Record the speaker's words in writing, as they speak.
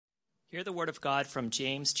Hear the word of God from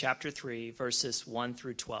James chapter 3, verses 1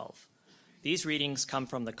 through 12. These readings come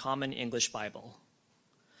from the Common English Bible.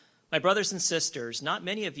 My brothers and sisters, not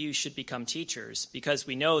many of you should become teachers, because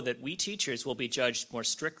we know that we teachers will be judged more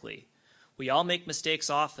strictly. We all make mistakes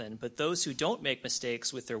often, but those who don't make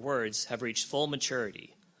mistakes with their words have reached full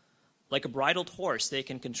maturity. Like a bridled horse, they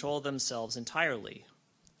can control themselves entirely.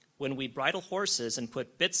 When we bridle horses and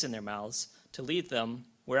put bits in their mouths to lead them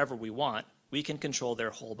wherever we want, we can control their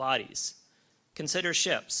whole bodies. Consider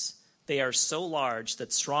ships. They are so large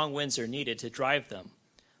that strong winds are needed to drive them.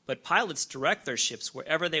 But pilots direct their ships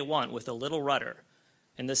wherever they want with a little rudder.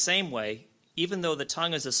 In the same way, even though the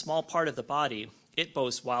tongue is a small part of the body, it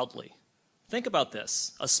boasts wildly. Think about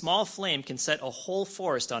this. A small flame can set a whole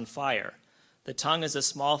forest on fire. The tongue is a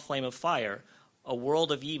small flame of fire, a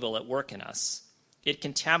world of evil at work in us. It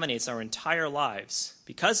contaminates our entire lives.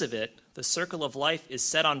 Because of it, the circle of life is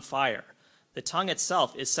set on fire. The tongue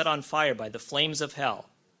itself is set on fire by the flames of hell.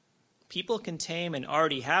 People can tame and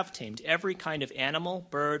already have tamed every kind of animal,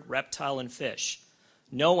 bird, reptile, and fish.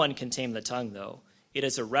 No one can tame the tongue, though. It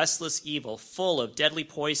is a restless evil full of deadly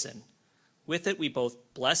poison. With it we both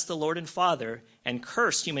bless the Lord and Father and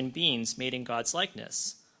curse human beings made in God's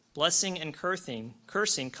likeness. Blessing and cursing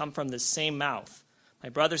come from the same mouth. My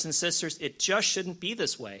brothers and sisters, it just shouldn't be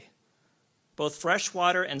this way. Both fresh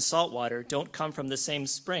water and salt water don't come from the same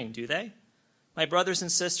spring, do they? My brothers and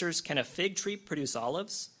sisters, can a fig tree produce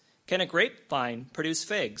olives? Can a grapevine produce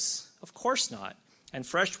figs? Of course not. And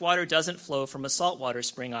fresh water doesn't flow from a saltwater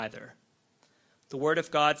spring either. The word of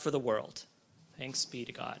God for the world. Thanks be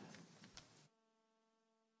to God.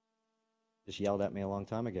 Just yelled at me a long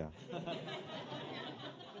time ago.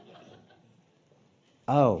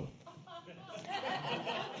 Oh.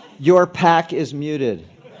 Your pack is muted.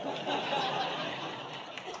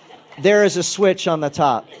 There is a switch on the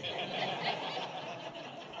top.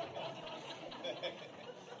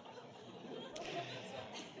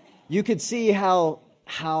 You could see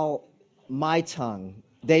how my tongue,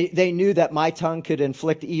 they knew that my tongue could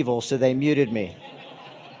inflict evil, so they muted me.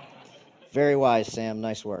 Very wise, Sam.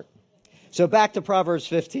 Nice work. So back to Proverbs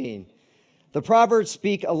 15. The Proverbs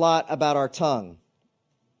speak a lot about our tongue.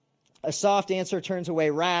 A soft answer turns away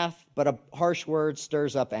wrath, but a harsh word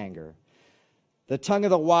stirs up anger. The tongue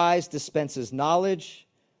of the wise dispenses knowledge,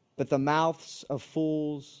 but the mouths of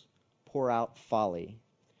fools pour out folly.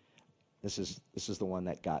 This is the one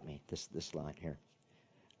that got me, this line here.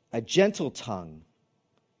 A gentle tongue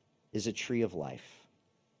is a tree of life,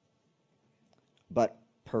 but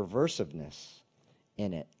perversiveness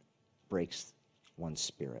in it breaks one's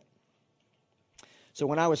spirit. So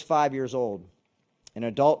when I was 5 years old, an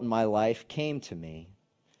adult in my life came to me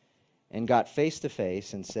and got face to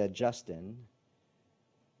face and said, "Justin,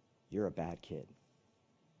 you're a bad kid.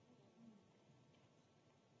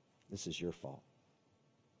 This is your fault."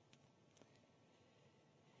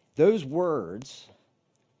 Those words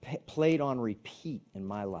played on repeat in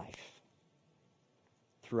my life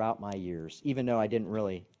throughout my years, even though I didn't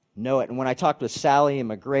really know it. And when I talked with Sally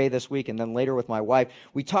and McGray this week, and then later with my wife,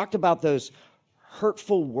 we talked about those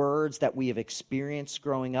hurtful words that we have experienced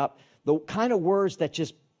growing up, the kind of words that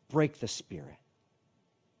just break the spirit.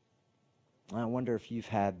 I wonder if you've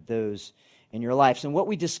had those in your lives. And what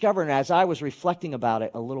we discovered, and as I was reflecting about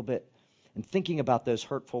it a little bit and thinking about those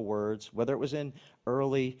hurtful words, whether it was in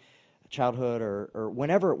early childhood or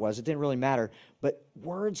whenever it was, it didn't really matter, but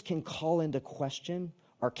words can call into question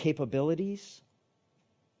our capabilities,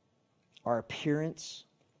 our appearance,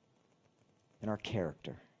 and our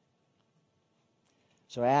character.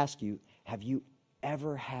 So I ask you, have you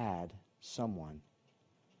ever had someone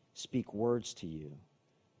speak words to you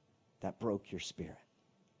that broke your spirit?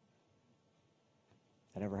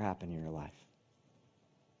 That ever happened in your life?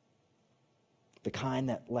 The kind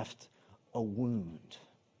that left a wound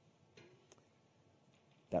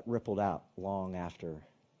that rippled out long after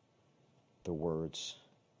the words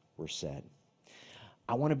were said.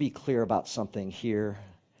 I want to be clear about something here.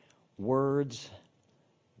 Words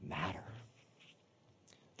matter.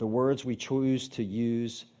 The words we choose to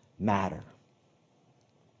use matter.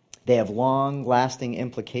 They have long-lasting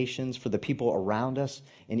implications for the people around us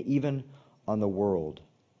and even on the world.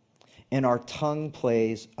 And our tongue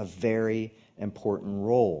plays a very important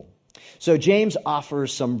role. So James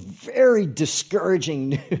offers some very discouraging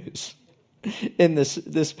news in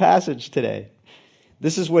this passage today.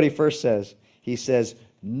 This is what he first says. He says,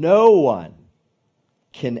 no one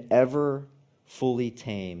can ever fully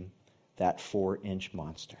tame that 4-inch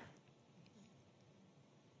monster.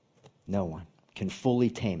 No one can fully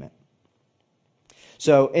tame it.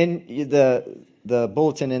 So in the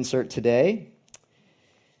bulletin insert today,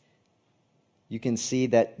 you can see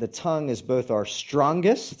that the tongue is both our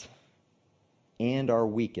strongest and our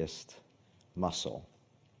weakest muscle.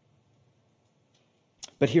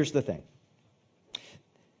 But here's the thing.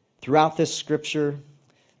 Throughout this scripture,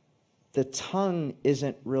 the tongue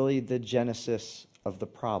isn't really the genesis of the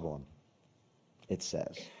problem, it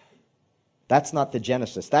says. That's not the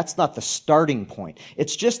genesis. That's not the starting point.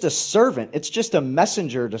 It's just a servant. It's just a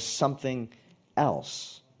messenger to something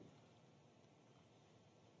else.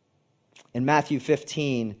 In Matthew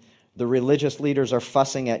 15, the religious leaders are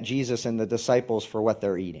fussing at Jesus and the disciples for what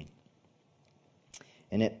they're eating.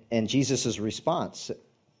 And Jesus' response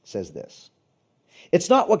says this. It's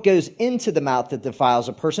not what goes into the mouth that defiles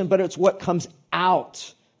a person, but it's what comes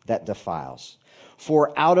out that defiles.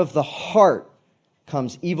 For out of the heart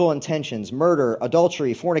comes evil intentions, murder,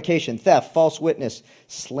 adultery, fornication, theft, false witness,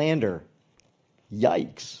 slander.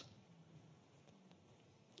 Yikes.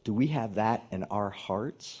 Do we have that in our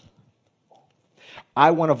hearts?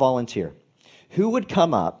 I want to volunteer. Who would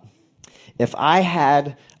come up if I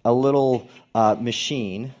had a little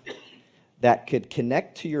machine that could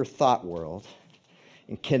connect to your thought world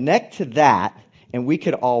and connect to that, and we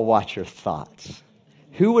could all watch your thoughts?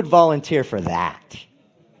 Who would volunteer for that?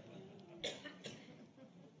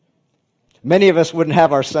 Many of us wouldn't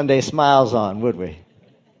have our Sunday smiles on, would we?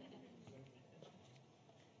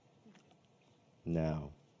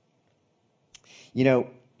 No. You know,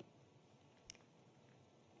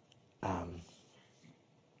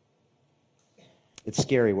 it's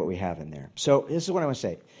scary what we have in there. So this is what I want to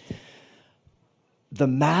say. The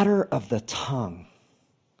matter of the tongue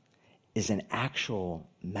is an actual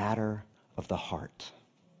matter of the heart.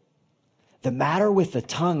 The matter with the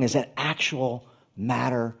tongue is an actual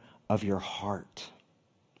matter of your heart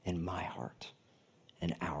and my heart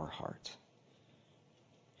and our heart.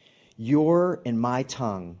 Your and my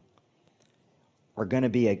tongue are going to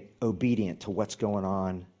be obedient to what's going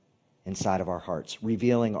on inside of our hearts,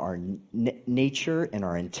 revealing our nature and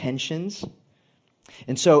our intentions.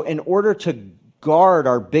 And so in order to guard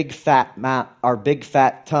our big fat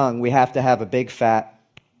tongue, we have to have a big fat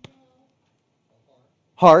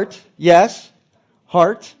heart. Yes,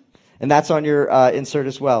 heart. And that's on your insert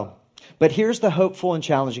as well. But here's the hopeful and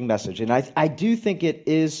challenging message. And I do think it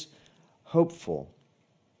is hopeful.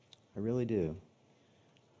 I really do.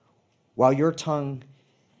 While your tongue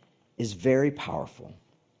is very powerful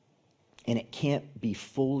and it can't be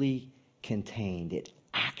fully contained, it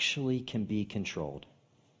actually can be controlled.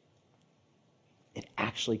 It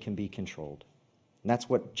actually can be controlled. And that's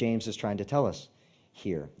what James is trying to tell us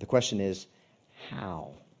here. The question is,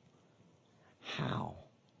 how? How?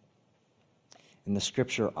 And the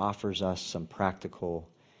scripture offers us some practical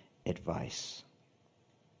advice.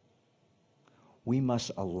 We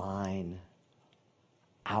must align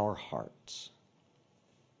our hearts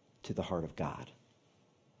to the heart of God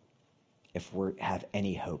if we have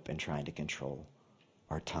any hope in trying to control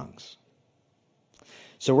our tongues.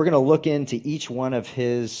 So we're going to look into each one of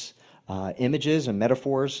his images and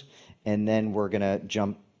metaphors, and then we're going to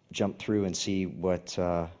jump through and see what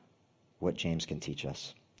James can teach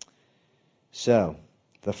us. So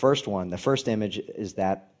the first image is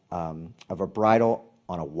that of a bridle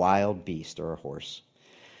on a wild beast or a horse.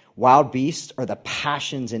 Wild beasts are the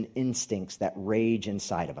passions and instincts that rage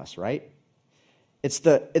inside of us, right? It's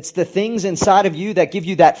the things inside of you that give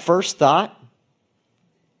you that first thought.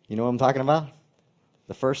 You know what I'm talking about?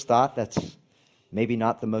 The first thought that's maybe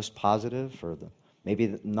not the most positive or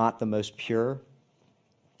maybe not the most pure.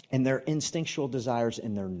 And they're instinctual desires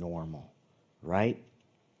and they're normal, right?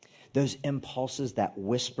 Those impulses that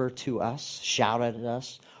whisper to us, shout at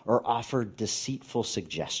us, or offer deceitful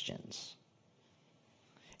suggestions.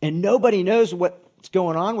 And nobody knows what's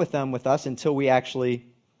going on with them with us until we actually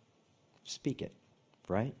speak it,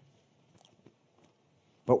 right?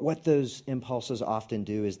 But what those impulses often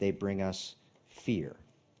do is they bring us fear,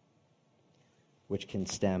 which can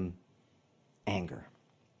stem anger.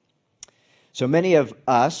 So many of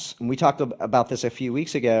us, and we talked about this a few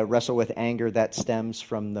weeks ago, wrestle with anger that stems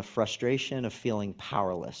from the frustration of feeling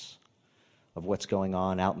powerless of what's going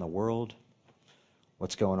on out in the world,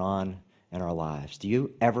 what's going on in our lives. Do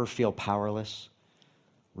you ever feel powerless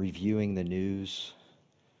reviewing the news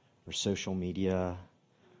or social media,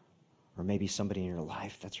 or maybe somebody in your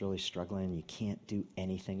life that's really struggling and you can't do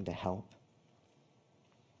anything to help?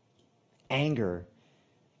 Anger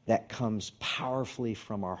that comes powerfully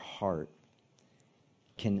from our heart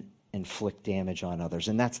can inflict damage on others.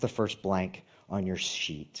 And that's the first blank on your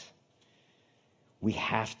sheet. We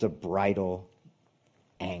have to bridle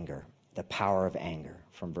anger, the power of anger,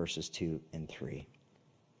 from verses 2 and 3.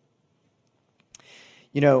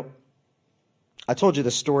 You know, I told you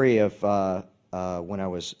the story of when I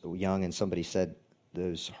was young and somebody said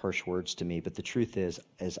those harsh words to me, but the truth is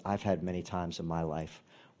I've had many times in my life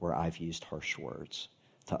where I've used harsh words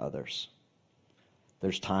to others.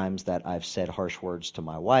 There's times that I've said harsh words to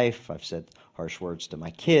my wife, I've said harsh words to my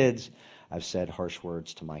kids, I've said harsh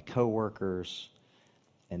words to my coworkers,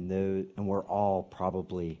 and we're all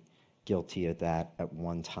probably guilty of that at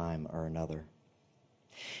one time or another.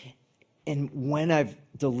 And when I've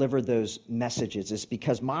delivered those messages, it's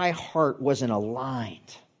because my heart wasn't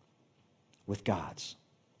aligned with God's.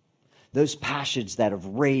 Those passions that have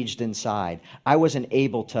raged inside, I wasn't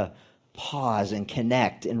able to pause and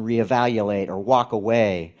connect and reevaluate or walk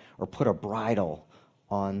away or put a bridle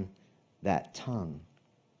on that tongue.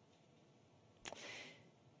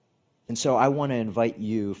 And so I want to invite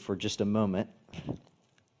you for just a moment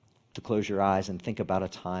to close your eyes and think about a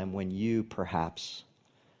time when you perhaps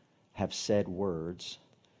have said words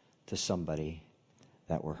to somebody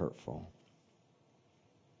that were hurtful.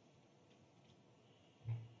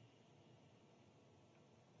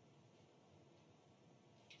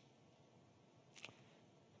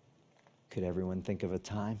 Could everyone think of a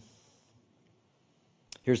time?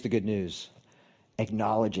 Here's the good news.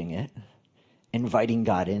 Acknowledging it, inviting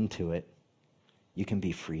God into it, you can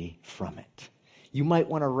be free from it. You might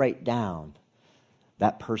want to write down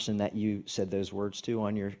that person that you said those words to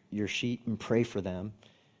on your sheet and pray for them.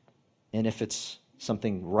 And if it's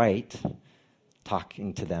something right,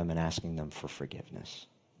 talking to them and asking them for forgiveness.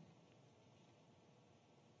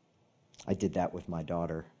 I did that with my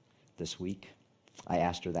daughter this week. I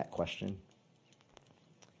asked her that question.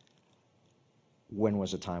 When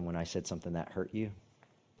was a time when I said something that hurt you?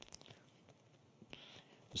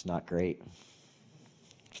 It was not great.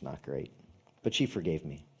 It's not great. But she forgave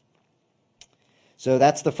me. So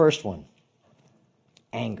that's the first one.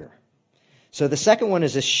 Anger. So the second one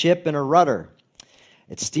is a ship and a rudder.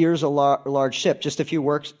 It steers a large ship. Just a few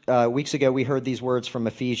weeks ago, we heard these words from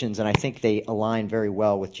Ephesians, and I think they align very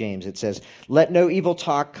well with James. It says, "Let no evil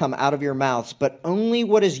talk come out of your mouths, but only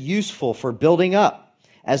what is useful for building up,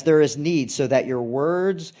 as there is need, so that your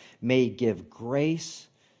words may give grace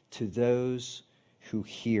to those who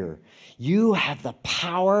hear." You have the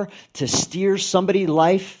power to steer somebody's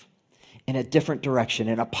life in a different direction,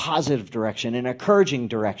 in a positive direction, in an encouraging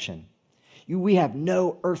direction. We have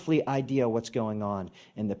no earthly idea what's going on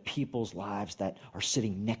in the people's lives that are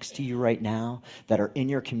sitting next to you right now, that are in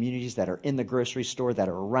your communities, that are in the grocery store, that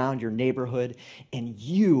are around your neighborhood, and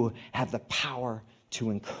you have the power to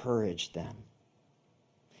encourage them.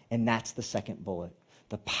 And that's the second bullet,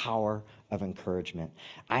 the power of encouragement.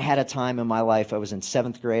 I had a time in my life, I was in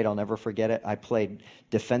 7th grade, I'll never forget it. I played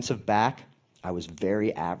defensive back. I was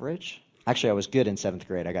very average. Actually, I was good in 7th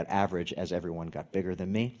grade. I got average as everyone got bigger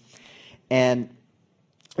than me. And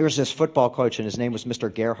there was this football coach, and his name was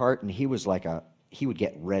Mr. Gerhardt, and he would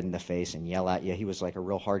get red in the face and yell at you. He was like a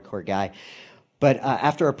real hardcore guy. But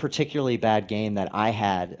after a particularly bad game that I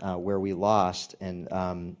had where we lost,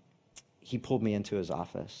 and he pulled me into his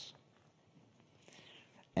office.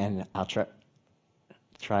 And I'll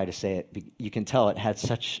try to say it. You can tell it had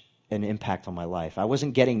such an impact on my life. I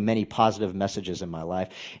wasn't getting many positive messages in my life.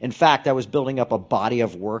 In fact, I was building up a body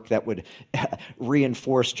of work that would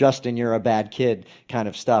reinforce, Justin, you're a bad kid kind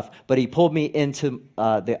of stuff. But he pulled me into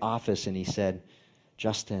the office and he said,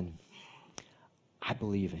 "Justin, I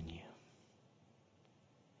believe in you.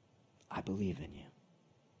 I believe in you."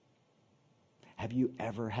 Have you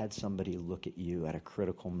ever had somebody look at you at a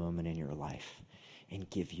critical moment in your life and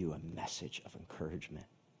give you a message of encouragement?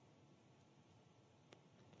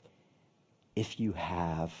 If you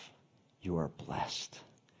have, you are blessed.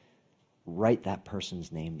 Write that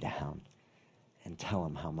person's name down and tell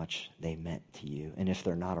them how much they meant to you. And if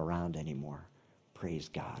they're not around anymore, praise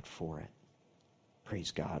God for it.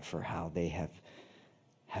 Praise God for how they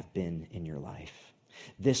have been in your life.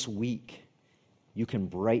 This week, you can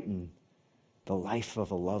brighten the life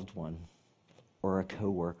of a loved one or a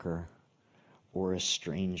coworker or a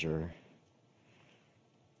stranger.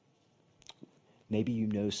 Maybe you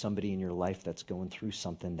know somebody in your life that's going through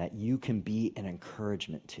something that you can be an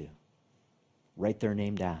encouragement to. Write their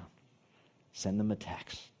name down. Send them a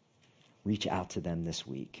text. Reach out to them this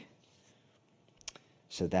week.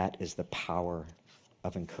 So that is the power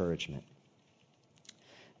of encouragement.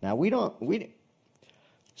 Now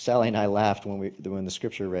Sally and I laughed when the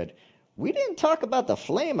scripture read. We didn't talk about the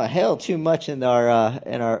flame of hell too much in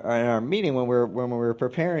our meeting when we were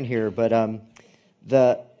preparing here, but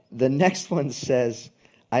the next one says,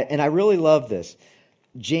 and I really love this.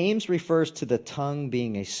 James refers to the tongue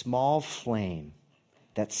being a small flame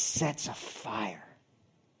that sets a fire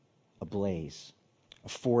ablaze, a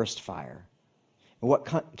forest fire. And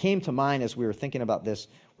what came to mind as we were thinking about this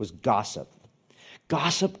was gossip.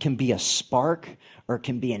 Gossip can be a spark or it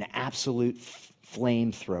can be an absolute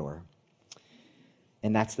flamethrower.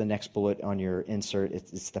 And that's the next bullet on your insert.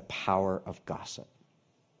 It's the power of gossip.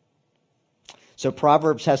 So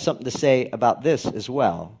Proverbs has something to say about this as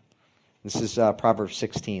well. This is Proverbs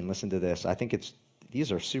 16. Listen to this. I think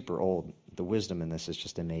these are super old. The wisdom in this is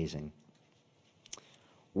just amazing.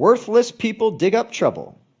 Worthless people dig up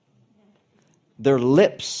trouble. Their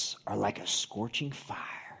lips are like a scorching fire.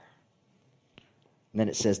 And then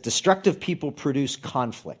it says, destructive people produce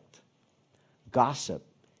conflict. Gossip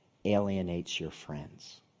alienates your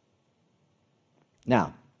friends.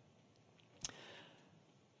 Now,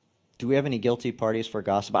 do we have any guilty parties for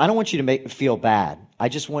gossip? I don't want you to feel bad. I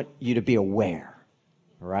just want you to be aware,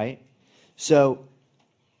 all right? So,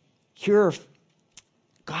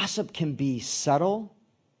 gossip can be subtle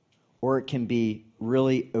or it can be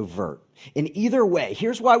really overt. In either way,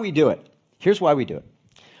 here's why we do it.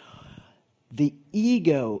 The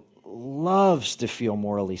ego loves to feel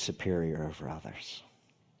morally superior over others.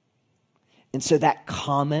 And so that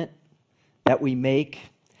comment that we make,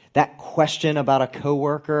 that question about a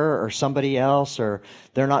coworker or somebody else, or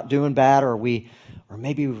they're not doing bad, or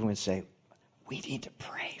maybe we would say, we need to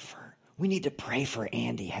pray for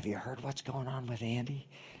Andy. Have you heard what's going on with Andy?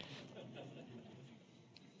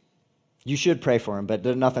 You should pray for him, but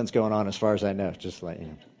nothing's going on as far as I know, just to let you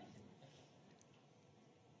know.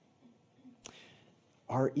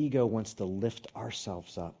 Our ego wants to lift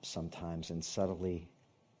ourselves up sometimes and subtly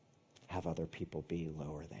have other people be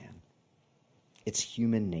lower than. It's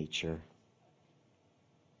human nature,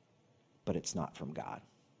 but it's not from God.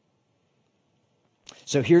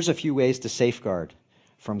 So here's a few ways to safeguard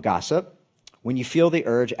from gossip. When you feel the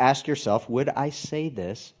urge, ask yourself, would I say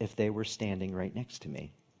this if they were standing right next to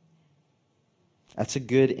me? That's a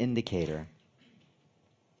good indicator.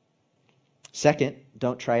 Second,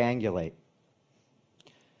 don't triangulate.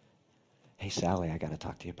 Hey, Sally, I got to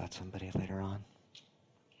talk to you about somebody later on.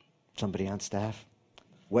 Somebody on staff.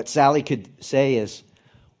 What Sally could say is,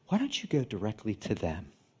 why don't you go directly to them?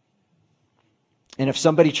 And if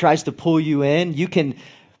somebody tries to pull you in,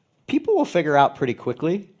 people will figure out pretty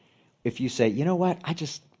quickly if you say, you know what,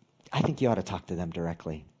 I think you ought to talk to them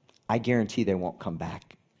directly. I guarantee they won't come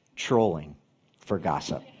back trolling for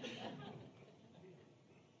gossip.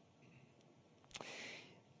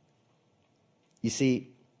 You see,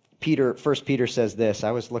 1 Peter says this.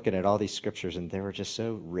 I was looking at all these scriptures and they were just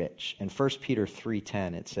so rich. In 1 Peter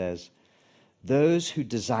 3:10 it says, those who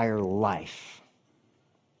desire life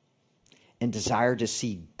and desire to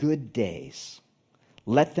see good days,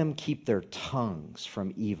 let them keep their tongues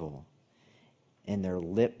from evil and their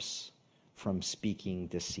lips from speaking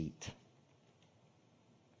deceit.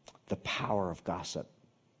 The power of gossip.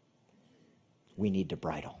 We need to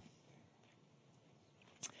bridle.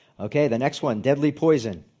 Okay, the next one, deadly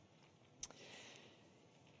poison.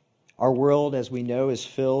 Our world, as we know, is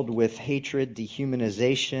filled with hatred,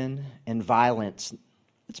 dehumanization, and violence.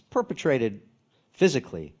 It's perpetrated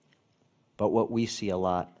physically, but what we see a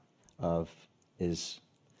lot of is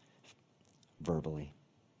verbally.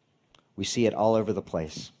 We see it all over the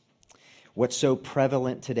place. What's so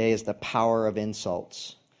prevalent today is the power of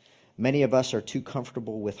insults. Many of us are too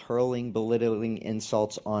comfortable with hurling, belittling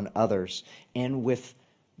insults on others and with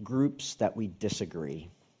groups that we disagree,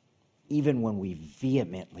 even when we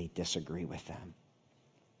vehemently disagree with them.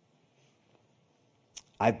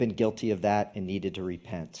 I've been guilty of that and needed to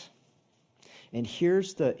repent. And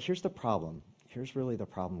here's the problem. Here's really the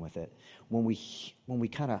problem with it. When we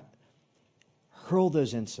kind of hurl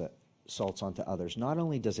those insults onto others, not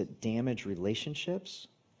only does it damage relationships,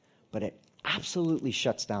 but it absolutely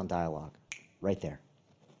shuts down dialogue right there.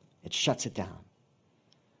 It shuts it down.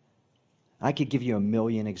 I could give you a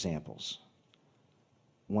million examples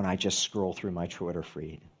when I just scroll through my Twitter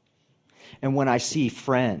feed. And when I see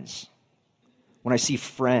friends,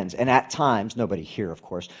 and at times, nobody here, of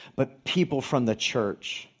course, but people from the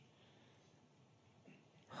church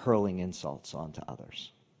hurling insults onto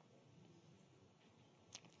others.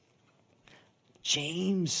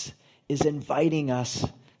 James is inviting us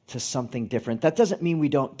to something different. That doesn't mean we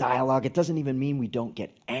don't dialogue. It doesn't even mean we don't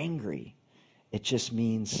get angry. It just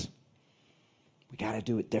means we got to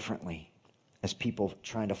do it differently as people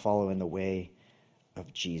trying to follow in the way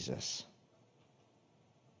of Jesus.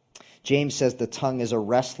 James says the tongue is a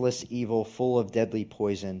restless evil full of deadly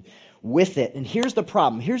poison. With it, and here's the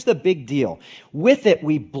problem, here's the big deal. With it,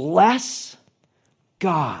 we bless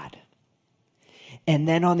God. And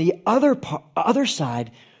then on the other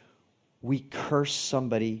side, we curse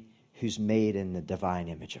somebody who's made in the divine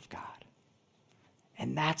image of God.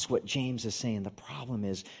 And that's what James is saying. The problem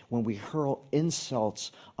is when we hurl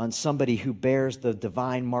insults on somebody who bears the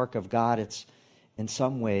divine mark of God, it's in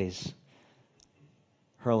some ways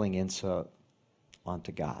hurling insult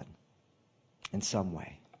onto God in some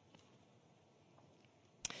way.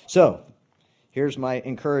 So, here's my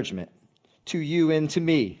encouragement to you and to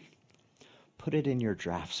me. Put it in your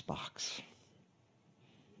drafts box.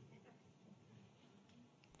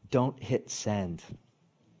 Don't hit send.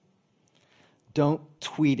 Don't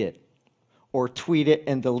tweet it or tweet it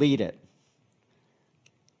and delete it.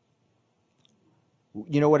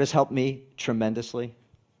 You know what has helped me tremendously?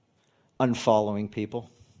 Unfollowing people.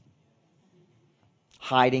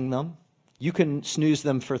 Hiding them. You can snooze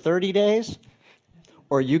them for 30 days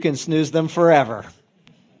or you can snooze them forever.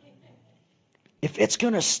 If it's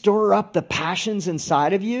going to stir up the passions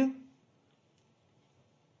inside of you,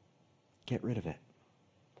 get rid of it.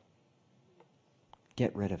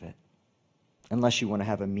 Get rid of it. Unless you want to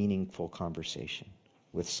have a meaningful conversation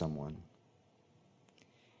with someone.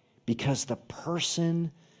 Because the person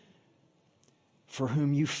for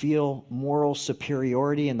whom you feel moral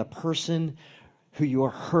superiority and the person who you are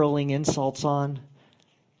hurling insults on,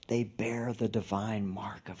 they bear the divine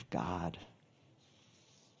mark of God.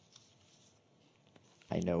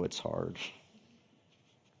 I know it's hard.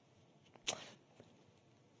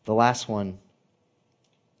 The last one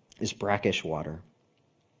is brackish water.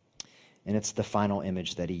 And it's the final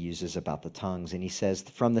image that he uses about the tongues. And he says,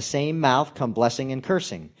 from the same mouth come blessing and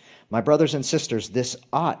cursing. My brothers and sisters, this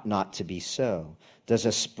ought not to be so. Does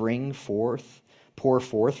a spring pour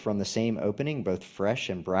forth from the same opening both fresh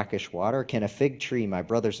and brackish water? Can a fig tree, my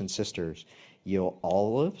brothers and sisters, yield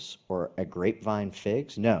olives or a grapevine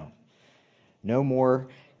figs? No. No more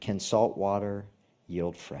can salt water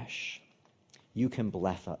yield fresh. You can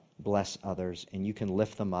bless others and you can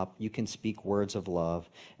lift them up. You can speak words of love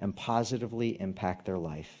and positively impact their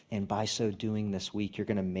life. And by so doing this week, you're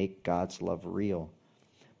going to make God's love real.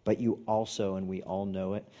 But you also, and we all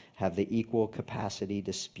know it, have the equal capacity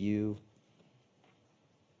to spew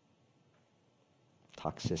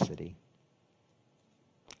toxicity,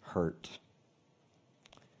 hurt,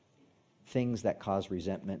 things that cause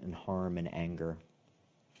resentment and harm and anger.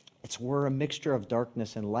 We're a mixture of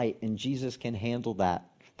darkness and light, and Jesus can handle that.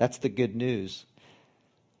 That's the good news.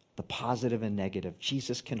 The positive and negative.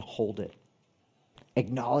 Jesus can hold it.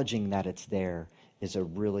 Acknowledging that it's there is a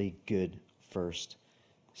really good first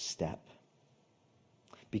step.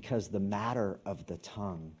 Because the matter of the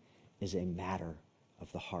tongue is a matter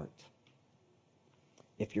of the heart.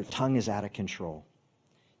 If your tongue is out of control,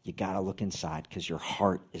 you got to look inside because your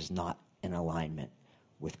heart is not in alignment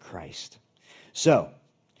with Christ. So,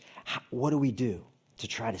 what do we do to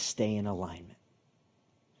try to stay in alignment?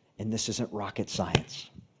 And this isn't rocket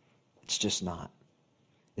science. It's just not.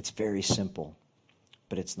 It's very simple,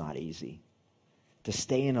 but it's not easy. To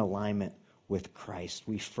stay in alignment with Christ,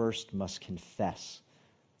 we first must confess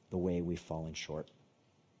the way we've fallen short.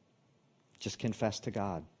 Just confess to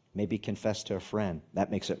God. Maybe confess to a friend.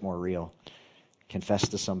 That makes it more real. Confess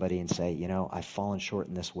to somebody and say, I've fallen short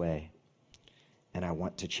in this way. And I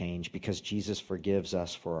want to change because Jesus forgives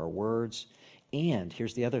us for our words. And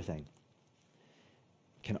here's the other thing.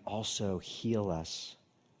 Can also heal us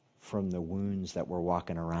from the wounds that we're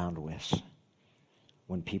walking around with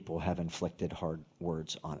when people have inflicted hard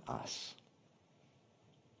words on us.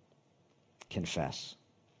 Confess.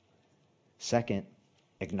 Second,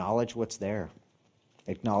 acknowledge what's there.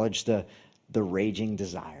 Acknowledge the raging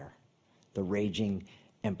desire, the raging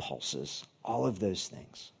impulses, all of those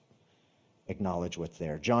things. Acknowledge what's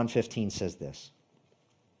there. John 15 says this.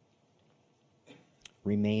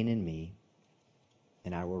 Remain in me,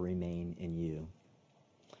 and I will remain in you.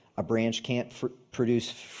 A branch can't produce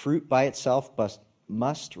fruit by itself, but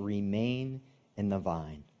must remain in the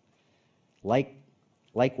vine.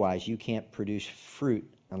 Likewise, you can't produce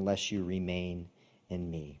fruit unless you remain in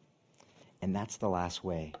me. And that's the last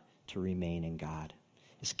way to remain in God,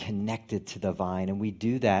 is connected to the vine. And we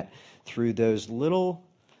do that through those little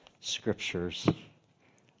scriptures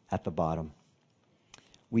at the bottom.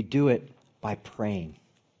 We do it by praying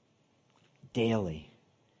daily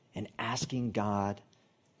and asking God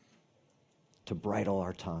to bridle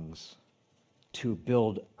our tongues, to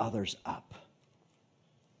build others up,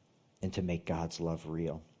 and to make God's love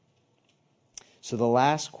real. So the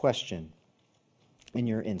last question in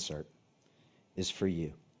your insert is for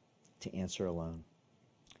you to answer alone.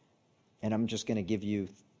 And I'm just going to give you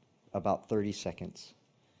about 30 seconds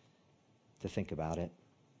to think about it.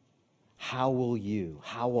 How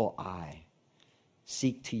will I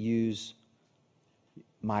seek to use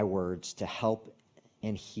my words to help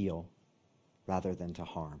and heal rather than to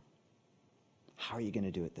harm? How are you going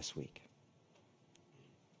to do it this week?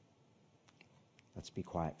 Let's be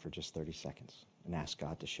quiet for just 30 seconds and ask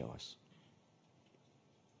God to show us.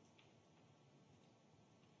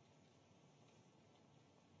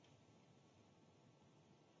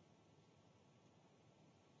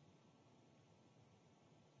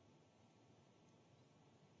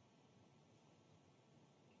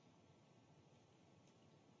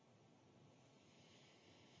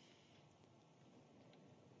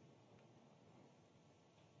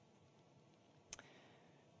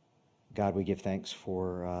 God, we give thanks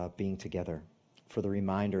for being together, for the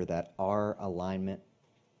reminder that our alignment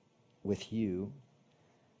with you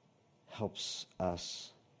helps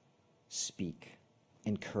us speak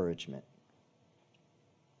encouragement.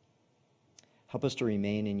 Help us to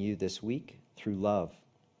remain in you this week through love,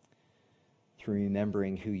 through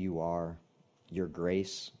remembering who you are, your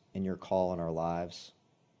grace, and your call in our lives.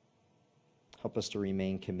 Help us to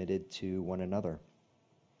remain committed to one another,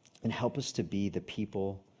 and help us to be the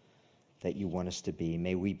people that you want us to be.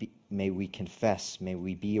 May we confess, may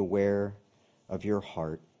we be aware of your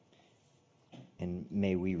heart, and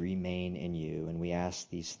may we remain in you. And we ask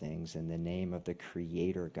these things in the name of the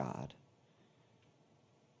Creator God,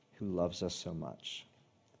 who loves us so much,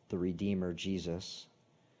 the Redeemer Jesus,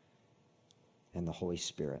 and the Holy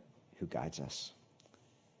Spirit who guides us.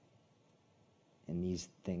 In these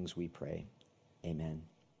things we pray. Amen.